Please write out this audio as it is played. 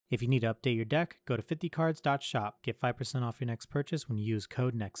If you need to update your deck, go to 50cards.shop. Get 5% off your next purchase when you use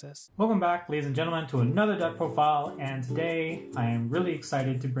code NEXUS. Welcome back, ladies and gentlemen, to another deck profile, and today I am really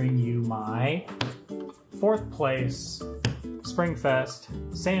excited to bring you my 4th place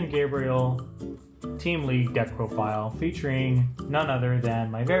Springfest San Gabriel Team League deck profile featuring none other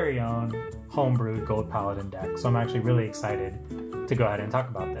than my very own homebrewed Gold Paladin deck. So I'm actually really excited to go ahead and talk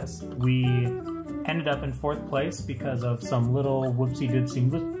about this. We ended up in 4th place because of some little whoopsie-doopsie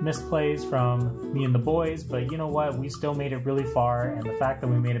misplays from me and the boys, but you know what? We still made it really far, and the fact that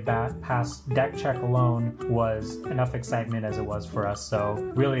we made it back past deck check alone was enough excitement as it was for us, so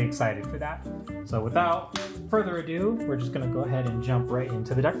really excited for that. So without further ado, we're just going to go ahead and jump right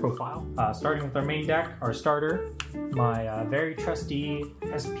into the deck profile. Starting with our main deck, our starter, my very trusty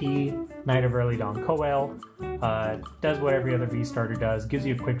SP Knight of Early Dawn Coel. Does what every other V starter does, gives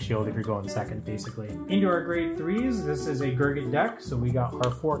you a quick shield if you're going second, basically. Into our grade 3s, this is a Gurguit deck, so we got our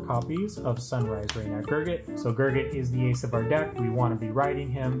 4 copies of Sunrise Rain Gurguit. So Gurguit is the ace of our deck. We want to be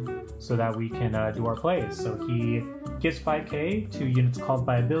riding him so that we can do our plays. So he gets 5k, 2 units called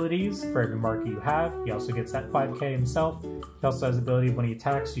by abilities for every marker you have. He also gets that 5k himself. He also has the ability of when he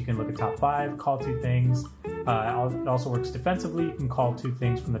attacks, you can look at top 5, call 2 things. It also works defensively. You can call 2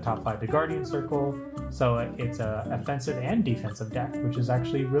 things from the top 5 to Guardian Circle. So it's a offensive and defensive deck, which is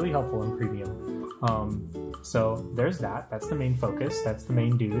actually really helpful in premium. So there's that. That's the main focus. That's the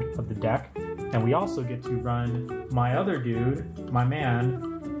main dude of the deck. And we also get to run my other dude, my man,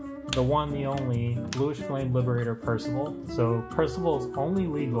 the one, the only, Bluish Flame Liberator Percival. So Percival is only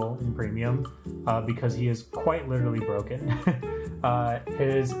legal in premium because he is quite literally broken.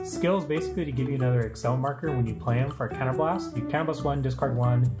 His skill is basically to give you another Excel marker when you play him for a Counterblast. You Counterblast 1, discard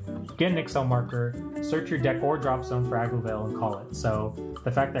 1, get an Excel marker, search your deck or drop zone for Aglavale and call it. So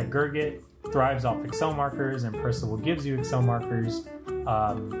the fact that Gurguit thrives off Excel markers and Percival gives you Excel markers,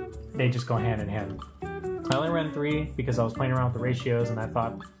 they just go hand in hand. I only ran 3 because I was playing around with the ratios and I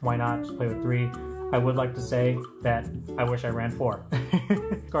thought, why not just play with 3? I would like to say that I wish I ran 4.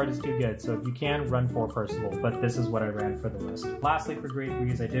 This card is too good, so if you can, run 4 Percival, but this is what I ran for the list. Lastly, for grade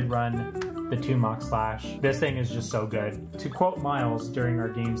 3s, I did run the 2 Mock Slash. This thing is just so good. To quote Miles during our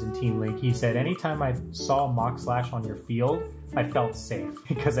games in Team League, he said, anytime I saw Mock Slash on your field, I felt safe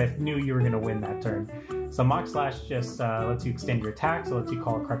because I knew you were going to win that turn. So Mock Slash just lets you extend your attack, so lets you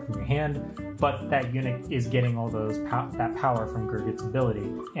call a card from your hand, but that unit is getting all those that power from Gurgit's ability.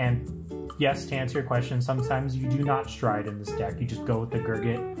 And yes, to answer your question, sometimes you do not stride in this deck. You just go with the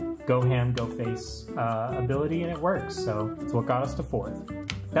Gurguit, go ham, go face ability, and it works. So it's what got us to 4th.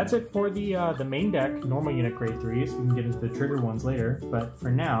 That's it for the main deck, normal unit grade 3s. We can get into the trigger ones later, but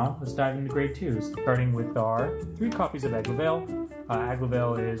for now, let's dive into grade 2s, starting with our 3 copies of Aglavale.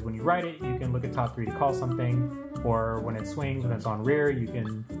 Aglavale is when you ride it, you can look at top 3 to call something, or when it swings, when it's on rear, you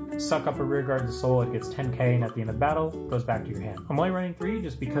can suck up a rearguard to soul, it gets 10k, and at the end of battle, it goes back to your hand. I'm only running 3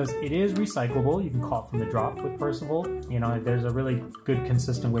 just because it is recyclable. You can call it from the drop with Percival. You know, there's a really good,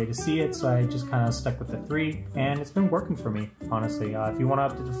 consistent way to see it, so I just kind of stuck with the 3, and it's been working for me, honestly. If you want to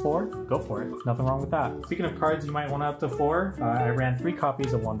up to 4, go for it. Nothing wrong with that. Speaking of cards you might want to up to 4, I ran 3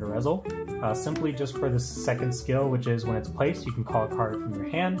 copies of Wonder Rezel, simply just for the second skill, which is when it's placed, you can call a card from your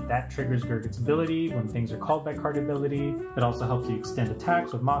hand. That triggers Gurgit's ability when things are called by card ability. It also helps you extend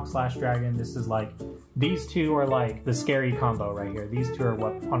attacks with Mock Slash Dragon. This is like, these 2 are like the scary combo right here. These 2 are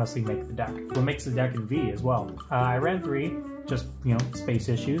what honestly make the deck. What makes the deck in V as well. I ran 3, just, you know, space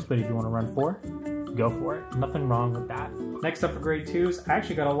issues, but if you want to run 4, go for it. Nothing wrong with that. Next up for grade 2s, I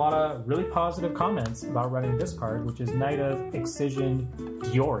actually got a lot of really positive comments about running this card, which is Knight of Excision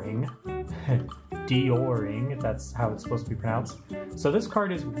Dioring. Dioring, if that's how it's supposed to be pronounced. So this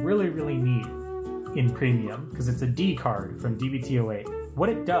card is really, really neat in premium because it's a D card from DBT08. What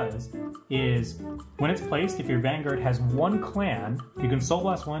it does is, when it's placed, if your Vanguard has 1 clan, you can Soul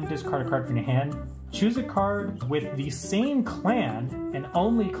Blast 1, discard a card from your hand, choose a card with the same clan and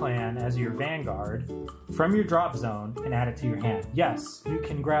only clan as your Vanguard from your drop zone and add it to your hand. Yes, you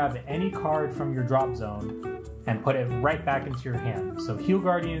can grab any card from your drop zone and put it right back into your hand. So Heal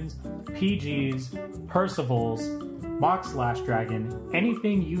Guardians, PGs, Percivals, Mock Slash Dragon,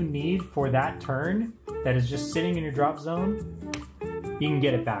 anything you need for that turn that is just sitting in your drop zone, you can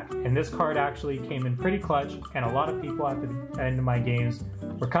get it back. And this card actually came in pretty clutch, and a lot of people at the end of my games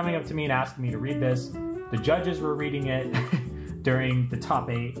were coming up to me and asking me to read this. The judges were reading it during the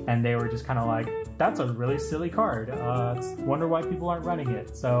top 8, and they were just kind of like, that's a really silly card. Wonder why people aren't running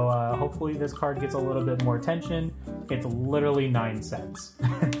it. So hopefully this card gets a little bit more attention. It's literally 9 cents.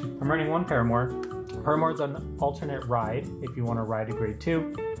 I'm running 1 Paramour. Paramour's an alternate ride if you want to ride a grade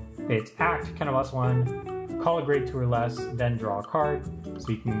 2. It's Act, Counterblast 1, call a grade 2 or less, then draw a card. So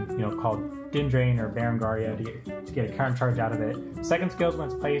you can, you know, call Dindrain or Vanguard to get a counter charge out of it. Second skill is when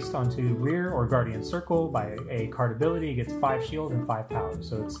it's placed onto rear or guardian circle by a card ability, it gets 5 shield and 5 power.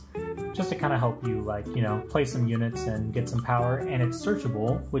 So it's just to kind of help you, like, you know, play some units and get some power, and it's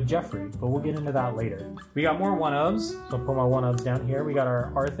searchable with Jeffrey, but we'll get into that later. We got more 1-ofs, so I'll put my 1-ofs down here. We got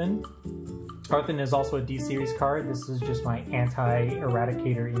our Arthen. Arthen is also a D-series card. This is just my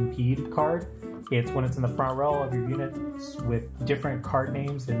anti-eradicator impede card. It's when it's in the front row of your units with different card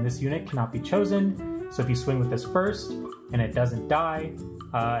names, then this unit cannot be chosen. So if you swing with this first and it doesn't die,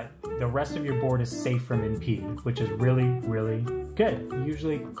 the rest of your board is safe from impede, which is really, really good. You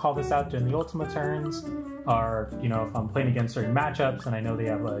usually call this out during the Ultima turns, or, you know, if I'm playing against certain matchups and I know they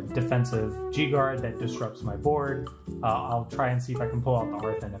have a defensive G-Guard that disrupts my board, I'll try and see if I can pull out the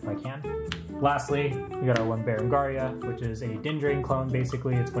Arthen if I can. Lastly, we got our one Berengaria, which is a Dindrain clone.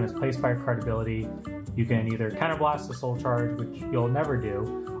 Basically, it's when it's placed by a card ability, you can either counterblast a Soul Charge, which you'll never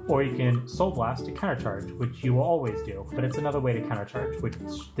do, or you can Soul Blast to countercharge, which you will always do. But it's another way to countercharge, which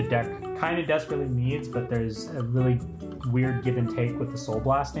the deck kind of desperately needs, but there's a really weird give and take with the Soul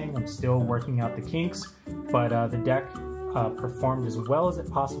Blasting. I'm still working out the kinks, but the deck performed as well as it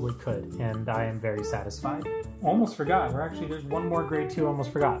possibly could, and I am very satisfied. Almost forgot, there's one more grade 2,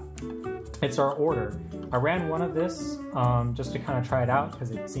 almost forgot. It's our order. I ran one of this just to kind of try it out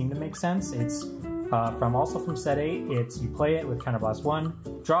because it seemed to make sense. It's also from set 8. It's you play it with Counterblast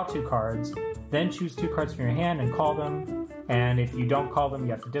 1, draw 2 cards, then choose 2 cards from your hand and call them. And if you don't call them,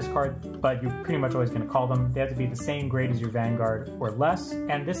 you have to discard, but you're pretty much always going to call them. They have to be the same grade as your Vanguard or less.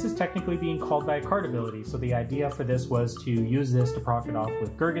 And this is technically being called by a card ability. So the idea for this was to use this to proc it off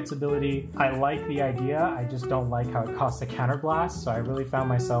with Gurgit's ability. I like the idea, I just don't like how it costs a counterblast. So I really found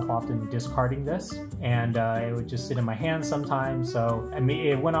myself often discarding this, and it would just sit in my hand sometimes. So I mean,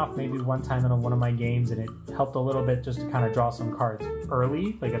 it went off maybe one time in one of my games, and it helped a little bit just to kind of draw some cards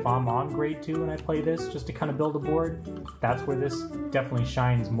early. Like if I'm on grade 2 and I play this just to kind of build a board, that's where this definitely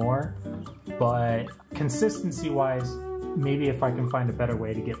shines more. But consistency wise, maybe if I can find a better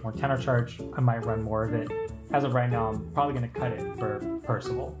way to get more counter charge, I might run more of it. As of right now, I'm probably going to cut it for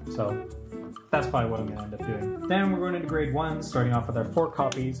Percival, so that's probably what I'm going to end up doing. Then we're going into grade 1, starting off with our 4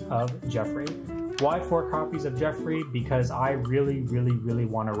 copies of Jeffrey. Why 4 copies of Jeffrey? Because I really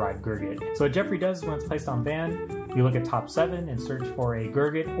want to ride Gurguit. So what Jeffrey does is when it's placed on Van, you look at top 7 and search for a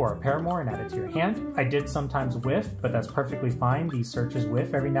Gurguit or a Paramour and add it to your hand. I did sometimes whiff, but that's perfectly fine. These searches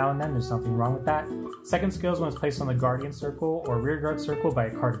whiff every now and then. There's nothing wrong with that. Second skill is when it's placed on the Guardian Circle or Rear Guard Circle by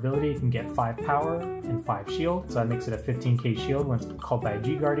a card ability, you can get 5 power and 5 shield. So that makes it a 15k shield when it's called by a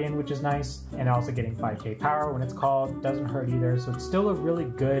G-Guardian, which is nice. And also getting 5k power when it's called doesn't hurt either. So it's still a really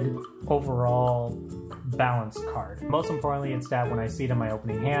good overall balanced card. Most importantly, it's that when I see it in my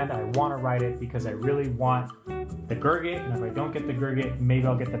opening hand, I want to ride it because I really want the Gurguit, and if I don't get the Gurguit, maybe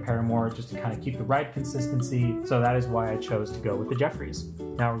I'll get the Paramour just to kind of keep the ride consistency. So that is why I chose to go with the Jeffreys.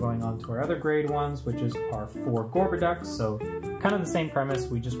 Now we're going on to our other grade 1s, which is our 4 Gorbaducks. So kind of the same premise,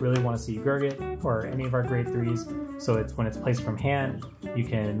 we just really want to see Gurguit or any of our grade 3s. So it's when it's placed from hand, you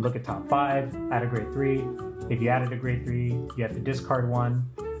can look at top 5, add a grade 3. If you added a grade 3, you have to discard 1.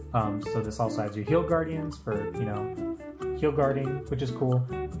 So this also adds your Heal Guardians for, you know, heal guarding, which is cool,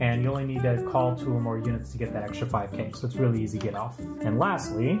 and you only need to call 2 or more units to get that extra 5k, so it's really easy to get off. And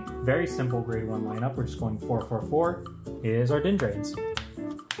lastly, very simple grade 1 lineup, we're just going 4-4-4, is our Dindrains.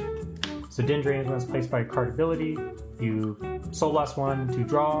 So Dindrains, when it's placed by a card ability, you Soul Blast 1 to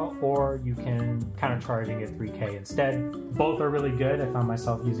draw, or you can counter charge and get 3k instead. Both are really good. I found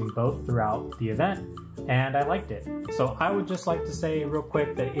myself using both throughout the event, and I liked it. So I would just like to say real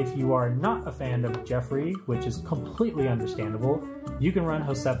quick that if you are not a fan of Jeffrey, which is completely understandable, you can run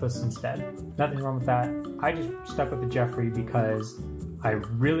Josephus instead. Nothing wrong with that. I just stuck with the Jeffrey because I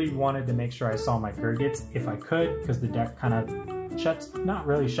really wanted to make sure I saw my Gurgits if I could, because the deck kind of not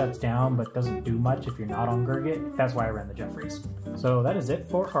really shuts down, but doesn't do much if you're not on Gurguit. That's why I ran the Jeffreys. So that is it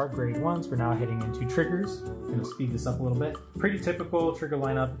for our grade 1s. We're now heading into triggers. I'm gonna speed this up a little bit. Pretty typical trigger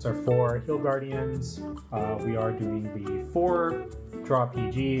lineup. It's our 4 Heal Guardians. We are doing the 4 draw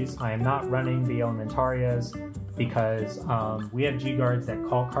PGs. I am not running the Elementarias because we have G-Guards that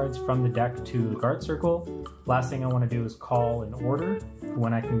call cards from the deck to the guard circle. Last thing I want to do is call an order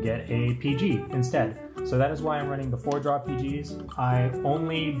when I can get a PG instead. So that is why I'm running the 4 draw PGs. I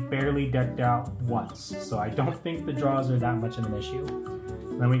only barely decked out once, so I don't think the draws are that much of an issue.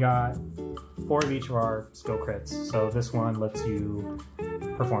 And then we got 4 of each of our skill crits. So this one lets you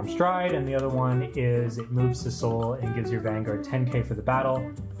perform stride, and the other one is it moves to soul and gives your Vanguard 10k for the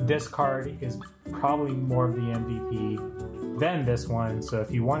battle. This card is probably more of the MVP than this one, so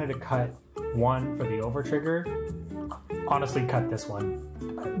if you wanted to cut one for the overtrigger, honestly cut this one.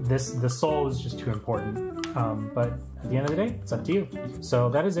 The soul is just too important, but at the end of the day, it's up to you. So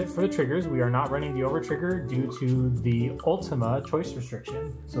that is it for the triggers. We are not running the overtrigger due to the Ultima choice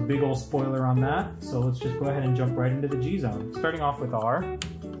restriction. So big old spoiler on that. So let's just go ahead and jump right into the G zone. Starting off with our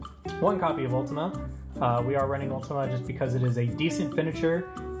one copy of Ultima. We are running Ultima just because it is a decent finisher.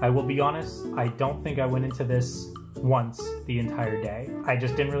 I will be honest, I don't think I went into this once the entire day. I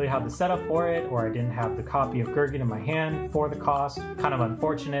just didn't really have the setup for it, or I didn't have the copy of Gurguit in my hand for the cost. Kind of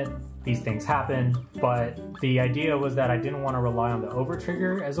unfortunate. These things happen, but the idea was that I didn't want to rely on the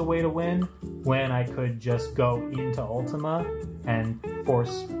overtrigger as a way to win when I could just go into Ultima and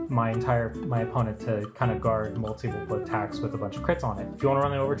force my opponent to kind of guard multiple attacks with a bunch of crits on it. If you want to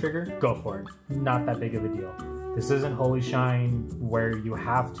run the overtrigger, go for it. Not that big of a deal. This isn't Holy Shine where you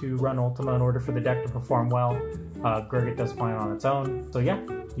have to run Ultima in order for the deck to perform well. Gurguit does fine on its own. So yeah,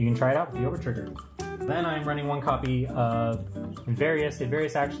 you can try it out with the overtrigger. Then I'm running one copy of Invarious.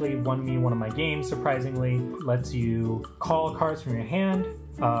 Invarious actually won me one of my games, surprisingly. Lets you call cards from your hand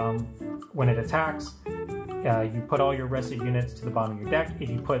when it attacks. You put all your rested units to the bottom of your deck. If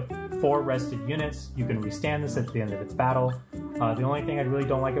you put 4 rested units, you can restand this at the end of its battle. The only thing I really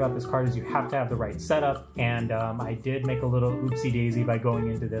don't like about this card is you have to have the right setup, and I did make a little oopsie daisy by going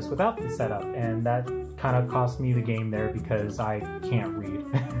into this without the setup, and that kind of cost me the game there because I can't read.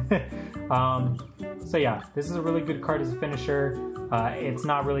 So yeah, this is a really good card as a finisher. It's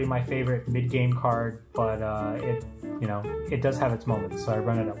not really my favorite mid-game card, but it does have its moments, so I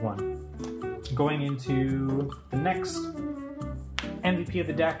run it at 1. Going into the next MVP of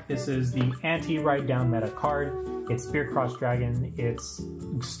the deck, this is the anti-ride down meta card. It's Spearcross Dragon. It's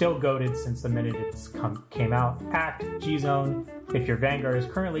still goated since the minute it's came out. Act, G-Zone. If your Vanguard is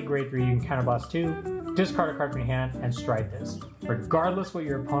currently grade 3, you can counterblast 2, discard a card from your hand, and stride this. Regardless what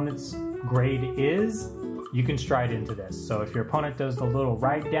your opponent's grade is, you can stride into this. So if your opponent does the little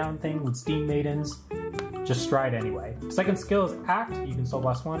ride down thing with Steam Maidens, just stride anyway. Second skill is Act. You can Soul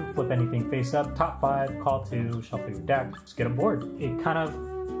Blast 1, flip anything face up, top 5, call 2, shuffle your deck, just get a board. It kind of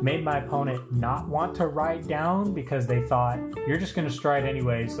made my opponent not want to ride down because they thought, you're just going to stride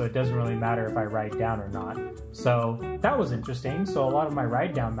anyway, so it doesn't really matter if I ride down or not. So that was interesting. So a lot of my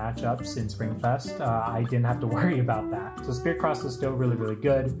ride down matchups in Springfest, I didn't have to worry about that. So Spearcross is still really, really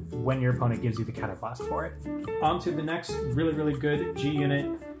good when your opponent gives you the counterblast for it. On to the next really, really good G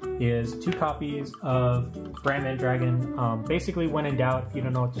unit is 2 copies of Brandman Dragon. Basically, when in doubt, if you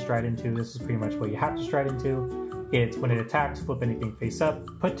don't know what to stride into, this is pretty much what you have to stride into. It's when it attacks, flip anything face up,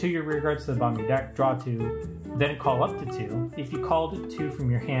 put 2 your rear guards to the bottom of your deck, draw 2, then call up to 2. If you called 2 from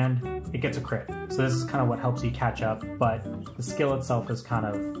your hand, it gets a crit. So this is kind of what helps you catch up, but the skill itself is kind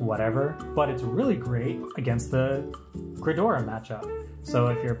of whatever. But it's really great against the Greedon matchup. So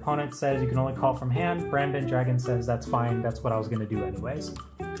if your opponent says you can only call from hand, Brandman Dragon says that's fine, that's what I was going to do anyways.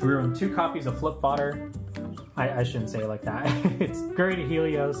 We run 2 copies of Flip Fodder. I shouldn't say it like that. It's Gurguit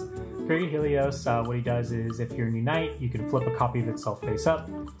Helios. Gurguit Helios, what he does is if you're in Unite, you can flip a copy of itself face up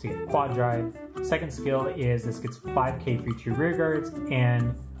to get quad drive. Second skill is this gets 5k for each of your rear guards,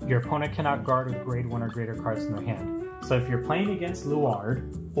 and your opponent cannot guard with grade 1 or greater cards in their hand. So if you're playing against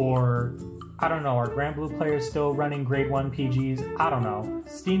Luard, or I don't know, are Grand Blue players still running grade 1 PGs? I don't know.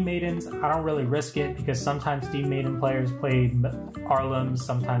 Steam Maidens, I don't really risk it because sometimes Steam Maiden players play Arlems,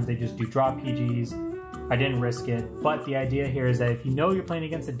 sometimes they just do draw PGs. I didn't risk it, but the idea here is that if you know you're playing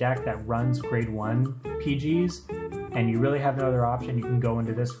against a deck that runs grade 1 PGs and you really have no other option, you can go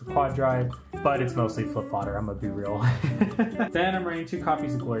into this for quad drive, but it's mostly flip fodder, I'm gonna be real. Then I'm running 2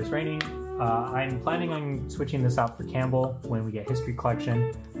 copies of Glorious Reigning. I'm planning on switching this out for Campbell when we get History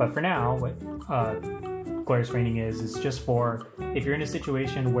Collection, but for now, what Glorious Reigning is just for if you're in a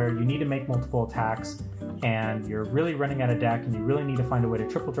situation where you need to make multiple attacks and you're really running out of deck and you really need to find a way to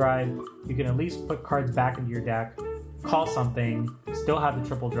triple drive, you can at least put cards back into your deck, call something, still have the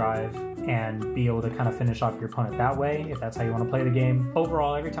triple drive, and be able to kind of finish off your opponent that way, if that's how you want to play the game.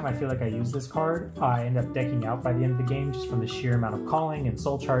 Overall, every time I feel like I use this card, I end up decking out by the end of the game just from the sheer amount of calling and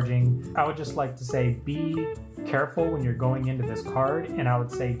soul charging. I would just like to say be careful when you're going into this card, and I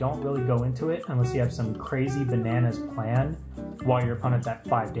would say don't really go into it unless you have some crazy bananas plan while your opponent's at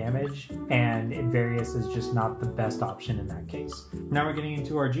 5 damage, and Invarious is just not the best option in that case. Now we're getting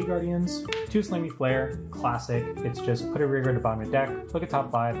into our G Guardians. 2 Slimy Flare, classic. It's just put a rear guard at the bottom of the deck, look at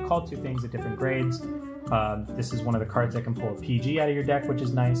top 5, call 2 things at different grades. This is one of the cards that can pull a PG out of your deck, which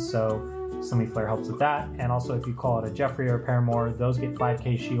is nice, so Slimy Flare helps with that. And also if you call it a Jeffrey or a Paramore, those get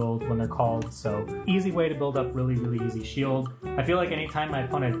 5k shield when they're called. So easy way to build up really easy shield. I feel like anytime my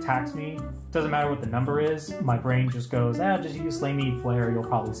opponent attacks me, doesn't matter what the number is, my brain just goes, just use Slimy Flare, you'll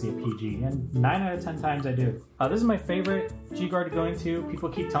probably see a PG. And 9 out of 10 times I do. This is my favorite G-Guard to go into. People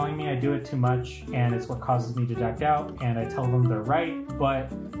keep telling me I do it too much and it's what causes me to deck out, and I tell them they're right,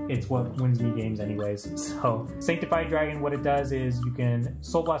 but it's what wins me games anyways. So Sanctified Dragon, what it does is you can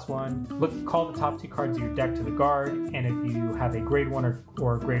Soul Blast 1, call the top 2 cards of your deck to the guard, and if you have a grade 1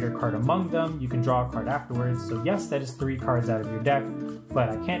 or greater card among them, you can draw a card afterwards. So yes, that is 3 cards out of your deck, but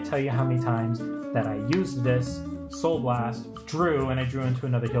I can't tell you how many times that I used this, Soul Blast, drew, and I drew into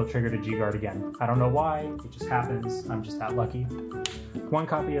another heal trigger to G-Guard again. I don't know why, it just happens. I'm just that lucky. 1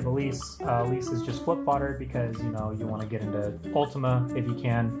 copy of Elise. Elise is just flip fodder because, you know, you want to get into Ultima if you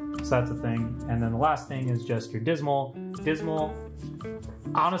can, so that's a thing. And then the last thing is just your Dismal. Dismal,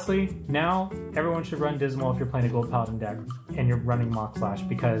 honestly, now everyone should run Dismal if you're playing a Gold Paladin deck and you're running Mock Slash,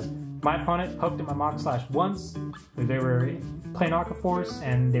 because my opponent poked at my Mock Slash once. They were playing Aqua Force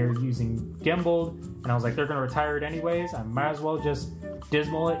and they're using Gimbled, and I was like, they're going to retire it anyways. I might as well just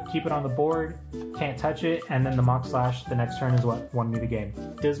Dismal it, keep it on the board, can't touch it, and then the Mock Slash the next turn is what won me the game.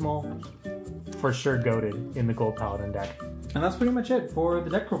 Dismal, for sure goated in the Gold Paladin deck. And that's pretty much it for the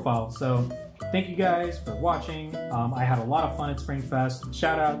deck profile. So thank you guys for watching. I had a lot of fun at Springfest.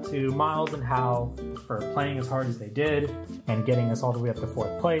 Shout out to Miles and Hal for playing as hard as they did and getting us all the way up to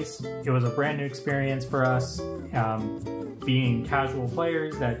 4th place. It was a brand new experience for us, being casual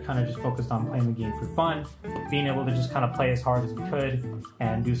players that kind of just focused on playing the game for fun, being able to just kind of play as hard as we could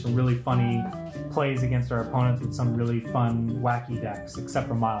and do some really funny plays against our opponents with some really fun, wacky decks, except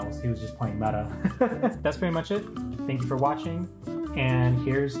for Miles. He was just playing meta. That's pretty much it. Thank you for watching, and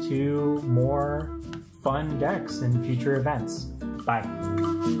here's to more fun decks in future events. Bye.